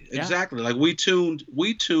 Exactly. Like we tune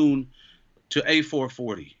to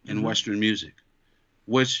A440 in Western music,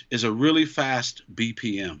 which is a really fast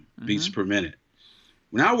BPM, beats per minute.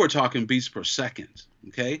 Now we're talking beats per second,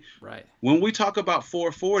 okay? Right. When we talk about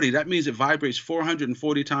 440, that means it vibrates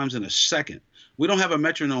 440 times in a second. We don't have a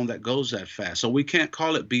metronome that goes that fast, so we can't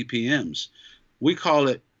call it BPMs. We call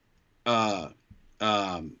it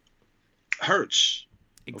hertz.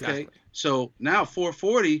 Exactly. Okay? So now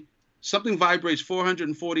 440, something vibrates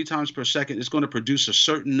 440 times per second. It's going to produce a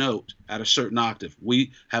certain note at a certain octave.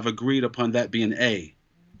 We have agreed upon that being A.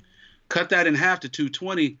 Cut that in half to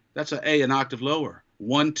 220, that's an A an octave lower.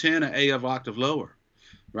 110, an A of octave lower.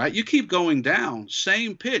 Right? You keep going down,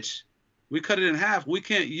 same pitch. We cut it in half. We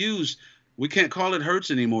can't call it hertz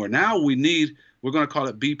anymore. Now we're going to call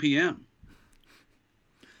it BPM.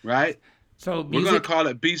 Right? So we're going to call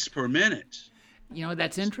it beats per minute.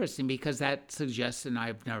 That's interesting, because that suggests, and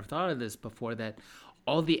I've never thought of this before, that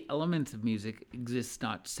all the elements of music exist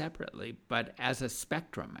not separately, but as a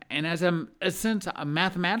spectrum, and as a sense, a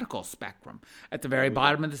mathematical spectrum. At the very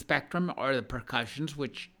bottom of the spectrum are the percussions,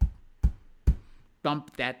 which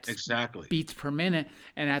bump, that's exactly beats per minute,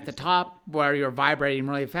 and at the top, where you're vibrating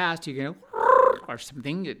really fast, you go or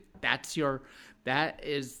something. That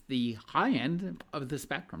is the high end of the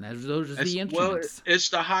spectrum. Those are the instruments. Well, it's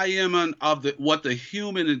the high end of what the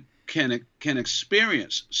human can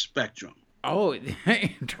experience spectrum. Oh,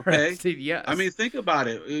 interesting. Okay? Yes. I mean, think about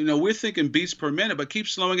it. We're thinking beats per minute, but keep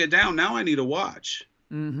slowing it down. Now I need a watch.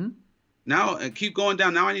 Now keep going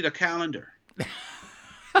down. Now I need a calendar. Keep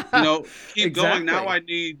exactly. going. Now I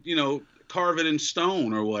need, carve it in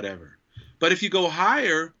stone or whatever. But if you go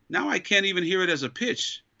higher, now I can't even hear it as a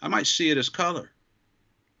pitch. I might see it as color.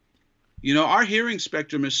 Our hearing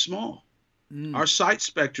spectrum is small. Our sight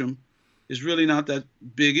spectrum is really not that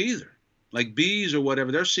big either. like bees or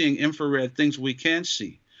whatever. They're seeing infrared things we can't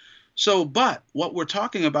see. So, but what we're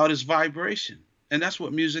talking about is vibration, and that's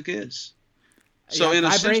what music is. So Yeah, in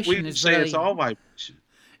a sense, we vibration can is say it's really all vibration.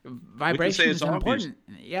 We can say vibration it's is an all music.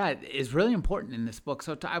 important. Yeah, it is really important in this book.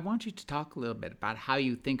 So I want you to talk a little bit about how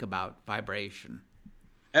you think about vibration.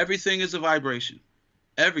 Everything is a vibration.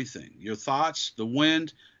 Everything. Your thoughts, the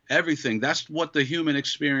wind, everything. That's what the human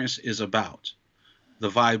experience is about, the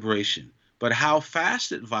vibration. But how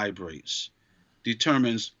fast it vibrates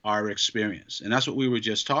determines our experience. And that's what we were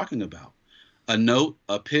just talking about. A note,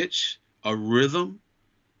 a pitch, a rhythm,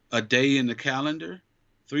 a day in the calendar,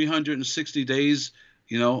 360 days,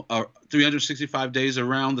 365 days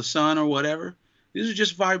around the sun or whatever. These are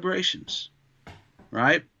just vibrations,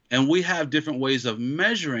 right? And we have different ways of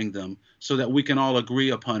measuring them so that we can all agree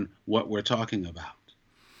upon what we're talking about.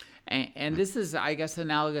 And this is, I guess,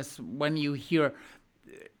 analogous when you hear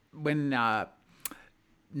when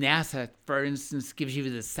NASA, for instance, gives you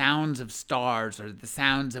the sounds of stars or the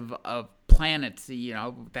sounds of planets,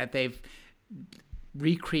 that they've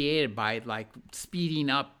recreated by like speeding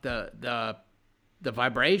up the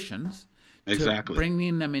vibrations. Exactly. To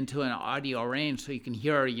bringing them into an audio range so you can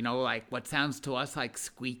hear, like what sounds to us like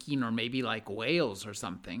squeaking or maybe like whales or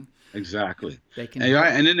something. Exactly. They can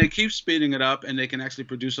and then they keep speeding it up and they can actually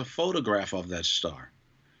produce a photograph of that star.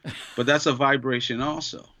 But that's a vibration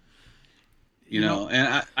also.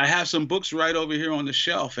 And I have some books right over here on the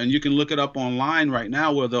shelf, and you can look it up online right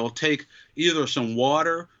now where they'll take either some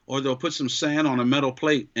water or they'll put some sand on a metal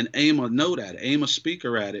plate and aim a note at it, aim a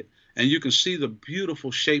speaker at it, and you can see the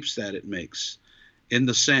beautiful shapes that it makes in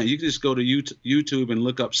the sand. You can just go to YouTube and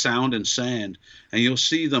look up sound and sand, and you'll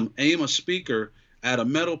see them aim a speaker at a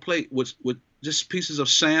metal plate with just pieces of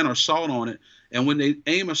sand or salt on it, and when they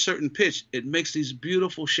aim a certain pitch, it makes these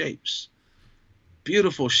beautiful shapes.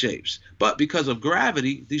 Beautiful shapes. But because of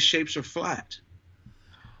gravity, these shapes are flat.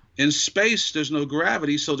 In space, there's no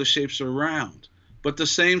gravity, so the shapes are round. But the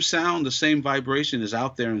same sound, the same vibration is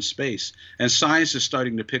out there in space. And science is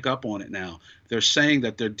starting to pick up on it now. They're saying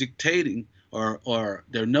that they're dictating or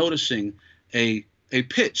they're noticing a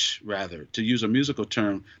pitch, rather, to use a musical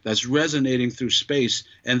term, that's resonating through space,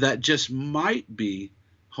 and that just might be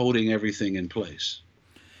holding everything in place.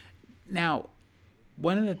 Now,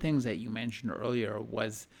 one of the things that you mentioned earlier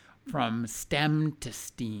was from STEM to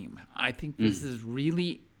STEAM. I think this is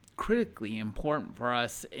really critically important for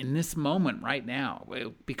us in this moment right now,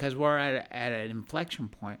 because we're at an inflection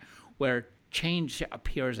point where change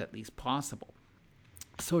appears at least possible.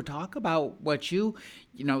 So talk about what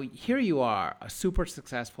here you are, a super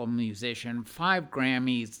successful musician, 5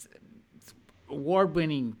 Grammys,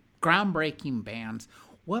 award-winning, groundbreaking bands.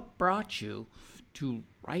 What brought you to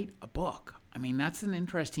write a book? I mean, that's an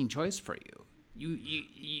interesting choice for you. You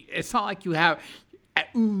it's not like you have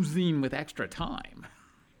oozing with extra time.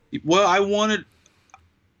 Well, I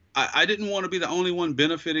didn't want to be the only one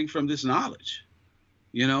benefiting from this knowledge.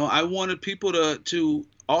 I wanted people to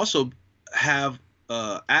also have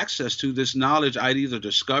access to this knowledge I'd either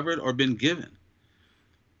discovered or been given.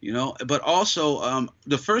 But also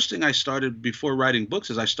the first thing I started before writing books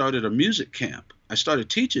is I started a music camp. I started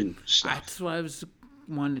teaching stuff. That's what I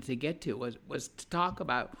wanted to get to was to talk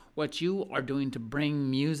about what you are doing to bring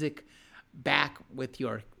music back with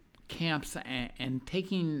your camps and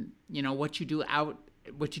taking what you do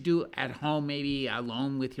at home, maybe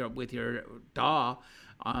alone with your DAW,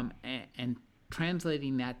 and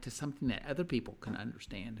translating that to something that other people can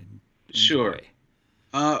understand and enjoy.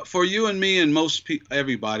 Sure. For you and me and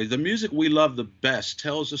everybody, the music we love the best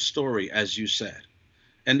tells a story, as you said.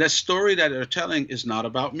 And that story that they're telling is not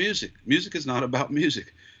about music. Music is not about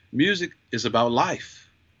music. Music is about life.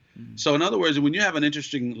 Mm-hmm. So in other words, when you have an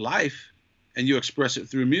interesting life and you express it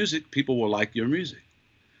through music, people will like your music.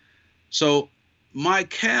 So my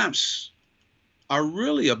camps are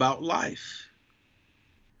really about life,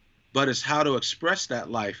 but it's how to express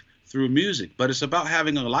that life through music. But it's about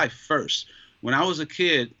having a life first. When I was a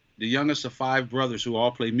kid, the youngest of 5 brothers who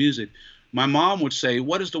all play music, my mom would say,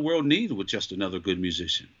 what does the world need with just another good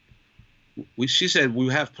musician? She said, we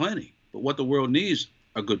have plenty, but what the world needs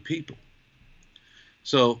are good people.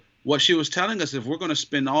 So what she was telling us, if we're going to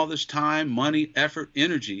spend all this time, money, effort,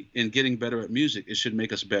 energy in getting better at music, it should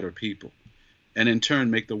make us better people, and in turn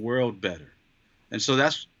make the world better. And so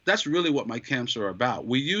that's really what my camps are about.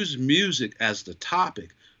 We use music as the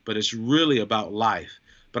topic, but it's really about life.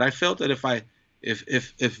 But I felt that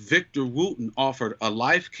if Victor Wooten offered a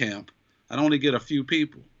life camp, I'd only get a few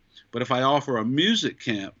people. But if I offer a music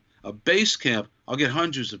camp, a bass camp, I'll get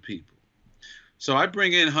hundreds of people. So I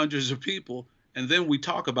bring in hundreds of people, and then we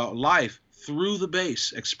talk about life through the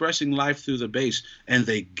bass, expressing life through the bass, and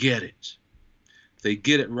they get it. They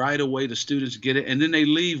get it right away. The students get it, and then they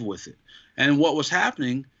leave with it. And what was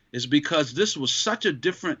happening is because this was such a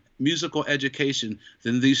different musical education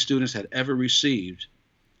than these students had ever received,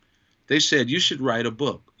 they said, you should write a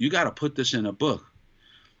book. You got to put this in a book.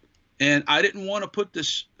 And I didn't want to put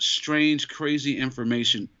this strange, crazy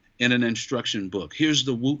information in an instruction book. Here's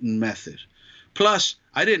the Wooten method. Plus,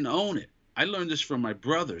 I didn't own it. I learned this from my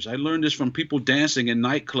brothers. I learned this from people dancing in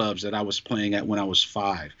nightclubs that I was playing at when I was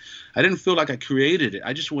 5. I didn't feel like I created it.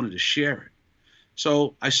 I just wanted to share it.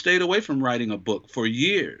 So I stayed away from writing a book for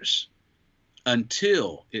years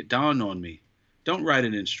until it dawned on me, don't write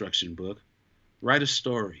an instruction book, write a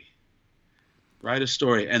story. Write a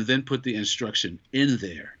story and then put the instruction in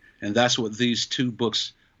there. And that's what these 2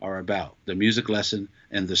 books are about, The Music Lesson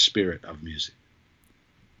and The Spirit of Music.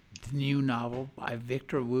 The new novel by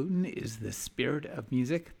Victor Wooten is The Spirit of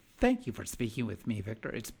Music. Thank you for speaking with me, Victor.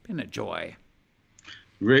 It's been a joy.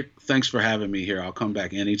 Rick, thanks for having me here. I'll come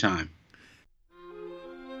back anytime.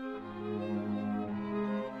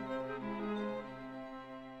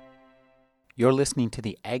 You're listening to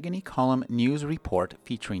the Agony Column News Report,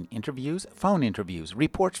 featuring interviews, phone interviews,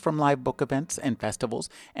 reports from live book events and festivals,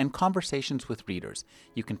 and conversations with readers.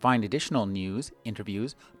 You can find additional news,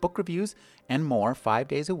 interviews, book reviews, and more 5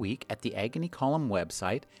 days a week at the Agony Column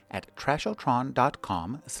website at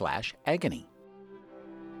trashotron.com/agony.